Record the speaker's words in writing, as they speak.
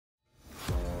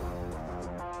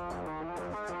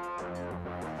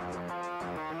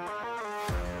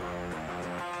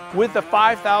With the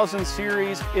 5000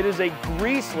 series, it is a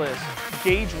greaseless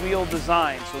gauge wheel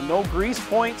design, so no grease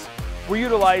points. We're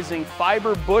utilizing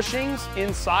fiber bushings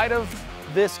inside of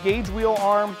this gauge wheel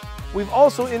arm. We've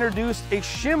also introduced a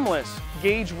shimless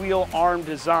gauge wheel arm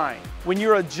design. When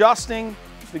you're adjusting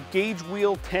the gauge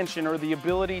wheel tension, or the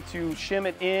ability to shim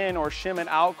it in or shim it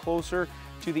out closer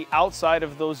to the outside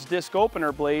of those disc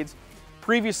opener blades,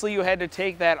 previously you had to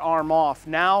take that arm off.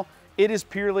 Now it is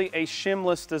purely a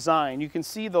shimless design. You can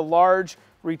see the large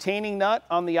retaining nut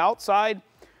on the outside,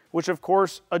 which of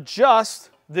course adjusts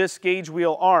this gauge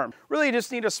wheel arm. Really you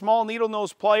just need a small needle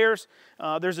nose pliers.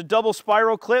 There's a double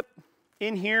spiral clip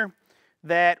in here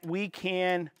that we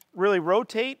can really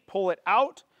rotate, pull it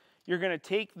out. You're going to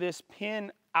take this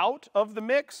pin out of the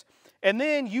mix, and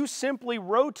then you simply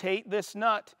rotate this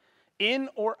nut in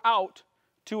or out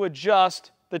to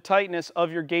adjust the tightness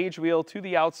of your gauge wheel to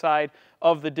the outside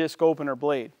of the disc opener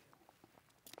blade.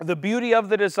 The beauty of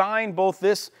the design, both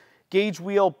this gauge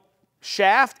wheel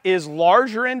shaft is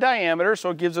larger in diameter, so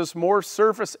it gives us more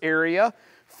surface area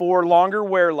for longer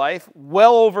wear life,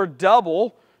 well over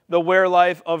double the wear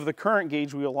life of the current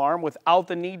gauge wheel arm without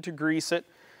the need to grease it.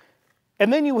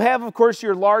 And then you have, of course,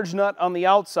 your large nut on the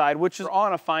outside, which is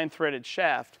on a fine threaded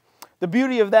shaft. The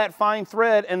beauty of that fine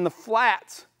thread and the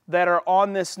flats that are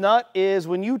on this nut is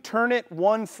when you turn it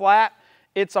one flat,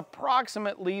 it's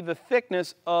approximately the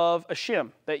thickness of a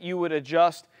shim that you would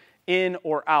adjust in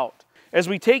or out. As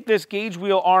we take this gauge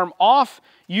wheel arm off,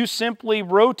 you simply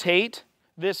rotate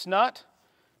this nut.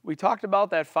 We talked about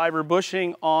that fiber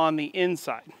bushing on the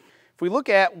inside. If we look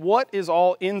at what is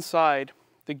all inside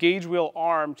the gauge wheel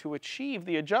arm to achieve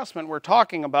the adjustment we're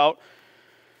talking about,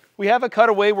 we have a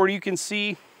cutaway where you can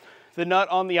see the nut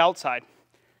on the outside.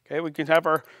 Okay, we can have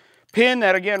our pin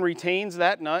that again retains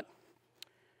that nut.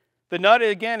 The nut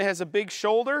again has a big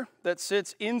shoulder that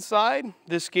sits inside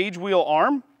this gauge wheel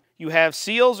arm. You have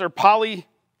seals or poly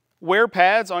wear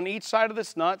pads on each side of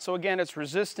this nut, so again it's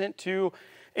resistant to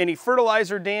any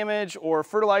fertilizer damage or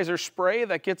fertilizer spray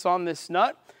that gets on this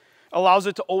nut. Allows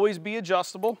it to always be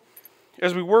adjustable.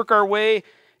 As we work our way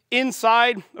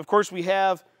inside, of course we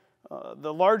have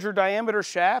the larger diameter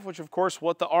shaft, which of course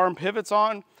what the arm pivots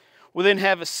on. We then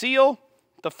have a seal,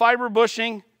 the fiber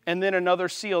bushing, and then another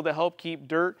seal to help keep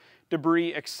dirt,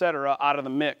 debris, etc. out of the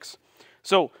mix.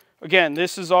 So again,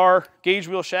 this is our gauge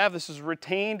wheel shaft. This is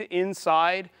retained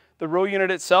inside the row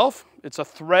unit itself. It's a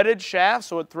threaded shaft,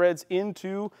 so it threads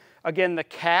into, again, the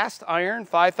cast iron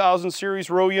 5000 series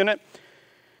row unit.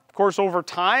 Of course, over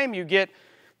time, you get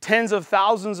tens of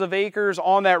thousands of acres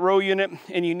on that row unit,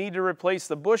 and you need to replace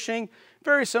the bushing.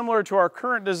 Very similar to our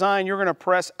current design, you're going to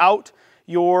press out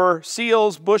your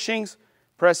seals, bushings,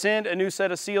 press in a new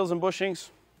set of seals and bushings,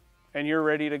 and you're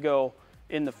ready to go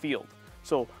in the field.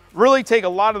 So really take a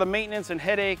lot of the maintenance and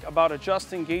headache about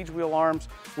adjusting gauge wheel arms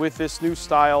with this new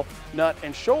style nut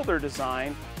and shoulder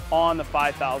design on the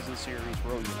 5000 series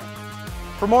row unit.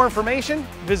 For more information,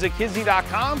 visit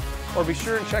kidsey.com or be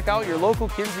sure and check out your local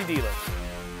Kinsey dealer.